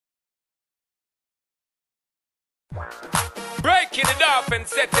Breaking it off and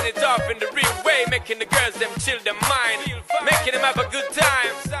setting it off in the real way, making the girls them chill their mind, making them have a good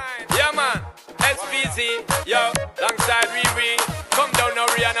time. Yeah man, SPZ, yo, alongside Riri. Come down now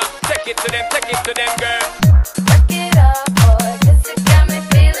Rihanna, take it to them girl. Back it up, boy, 'cause it got me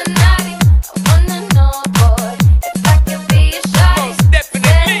feeling naughty. I wanna know, boy, if I could be a shawty. Most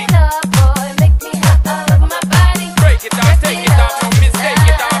definitely. Set it up, boy, make me hot all over my body. Break it off, take it off, no mistake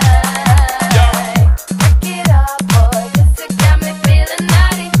it off. Yo. Back it up, boy, 'cause it got me feeling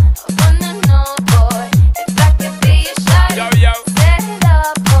naughty. I wanna know, boy, if I could be a shawty. Yo, yo. Set it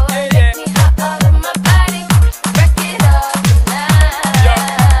up, boy, make me hot all over my body. Back it up tonight. Yo,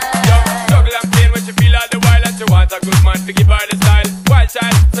 yo, juggle and pain when you feel all the while that you want a good man to give her the style. Wild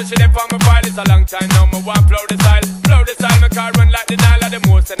child, so she there for my file. It's a long time now, me want flow the style. Flow the style, my car run like the Nile. Of the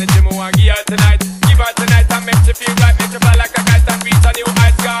most energy me want give her tonight. Give her tonight and make you feel right, make you fly like a kite and reach a new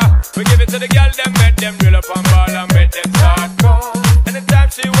high scar. We give it to the girl, them make them reel up and ball and make them start call. Anytime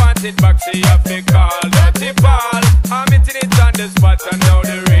she want it back, she have to call. Dirty ball, I'm hitting it on the spot and now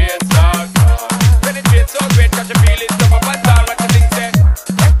the rain start. Penetrate so great, cause you feel it, stop up and down. What you think, say?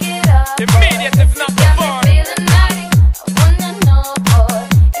 Back it up, Immediate, if not before. feeling naughty. I wanna know, boy,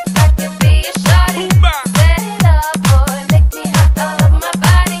 if I could be a shawty. Boom, bang. Set it up, boy, make me hot all over my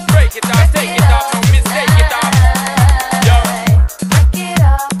body. Break it off, take it off, no mistake it off. Yo. Back it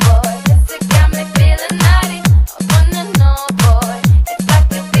up, boy, 'cause it got me feeling naughty. I wanna know, boy, if I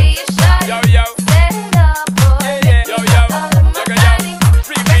could be a shawty. Yo, yo. Set it up, boy, Yeah, yeah. make Yo, me yo. hot all over my Jugga, yo. body.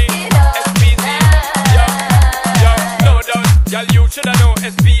 Free Back me. it up SPZ. Yo, yo. No doubt. Y'all, you shoulda know.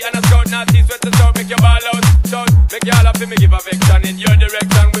 SP and a scout, not east, west and south. Make your ball out. Shout. Make y'all happy, me give a vection in your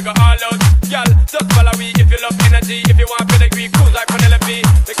direction. We go all out. Y'all, just follow we if you love energy. If you want pedigree, cruise like Penelope.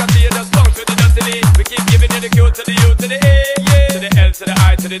 Because see you just bounce with the dusty. We keep giving you the Q to the U to the A, yeah. To the L to the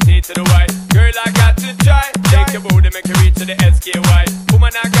I to the T to the Y. Girl, I got to try. Shake your booty, make you reach to the SKY.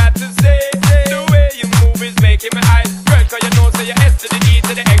 Woman, I got to say, the way you move is making me high. Girl, cause you know, say your S to the E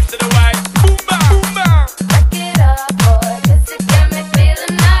to the X to the Y. Boom, bang, boom, bang. Back it up, boy, 'cause it got me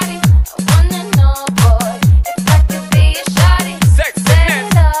feeling naughty. I wanna know, boy, if I could be a shawty. Set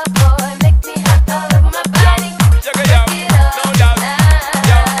Sexiness. it up, boy, make me hot all over my body. Jugga, yo. Back it up No doubt.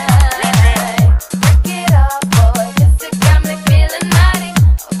 Yo. Riri. Back it up, boy, 'cause it got me feeling naughty.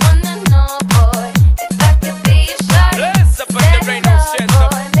 I wanna know, boy, if I could be a shawty. Bless up on the Set rain, it no up, stress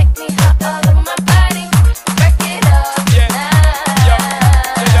up. boy, make me hot all over my body. Back it up Yeah. Yo.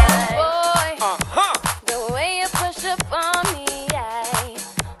 Yo. boy. Uh-huh. The way you push up on me, I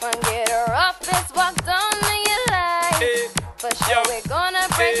wanna get her off this walk, don't know you like. Eh. For sure, Yo. we're gonna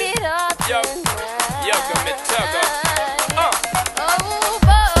break Eh. it up Yo. tonight. Yo, come and talk up.